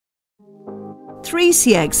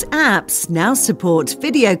3CX apps now support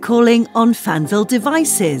video calling on Fanvil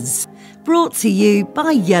devices. Brought to you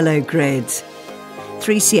by Yellow Grid.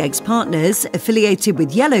 3CX partners affiliated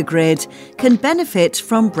with Yellow Grid can benefit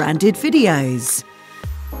from branded videos.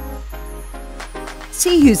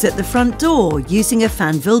 See who's at the front door using a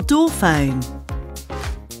Fanvil door phone.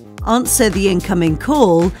 Answer the incoming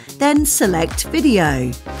call, then select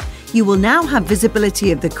video. You will now have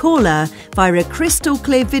visibility of the caller via a crystal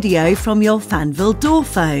clear video from your Fanvil door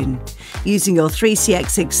phone, using your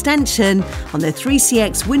 3CX extension on the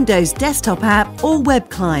 3CX Windows desktop app or web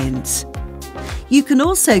client. You can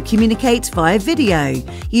also communicate via video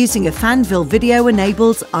using a Fanvil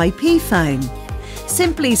video-enabled IP phone.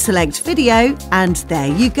 Simply select video and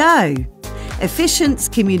there you go. Efficient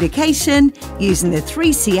communication using the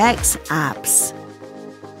 3CX apps.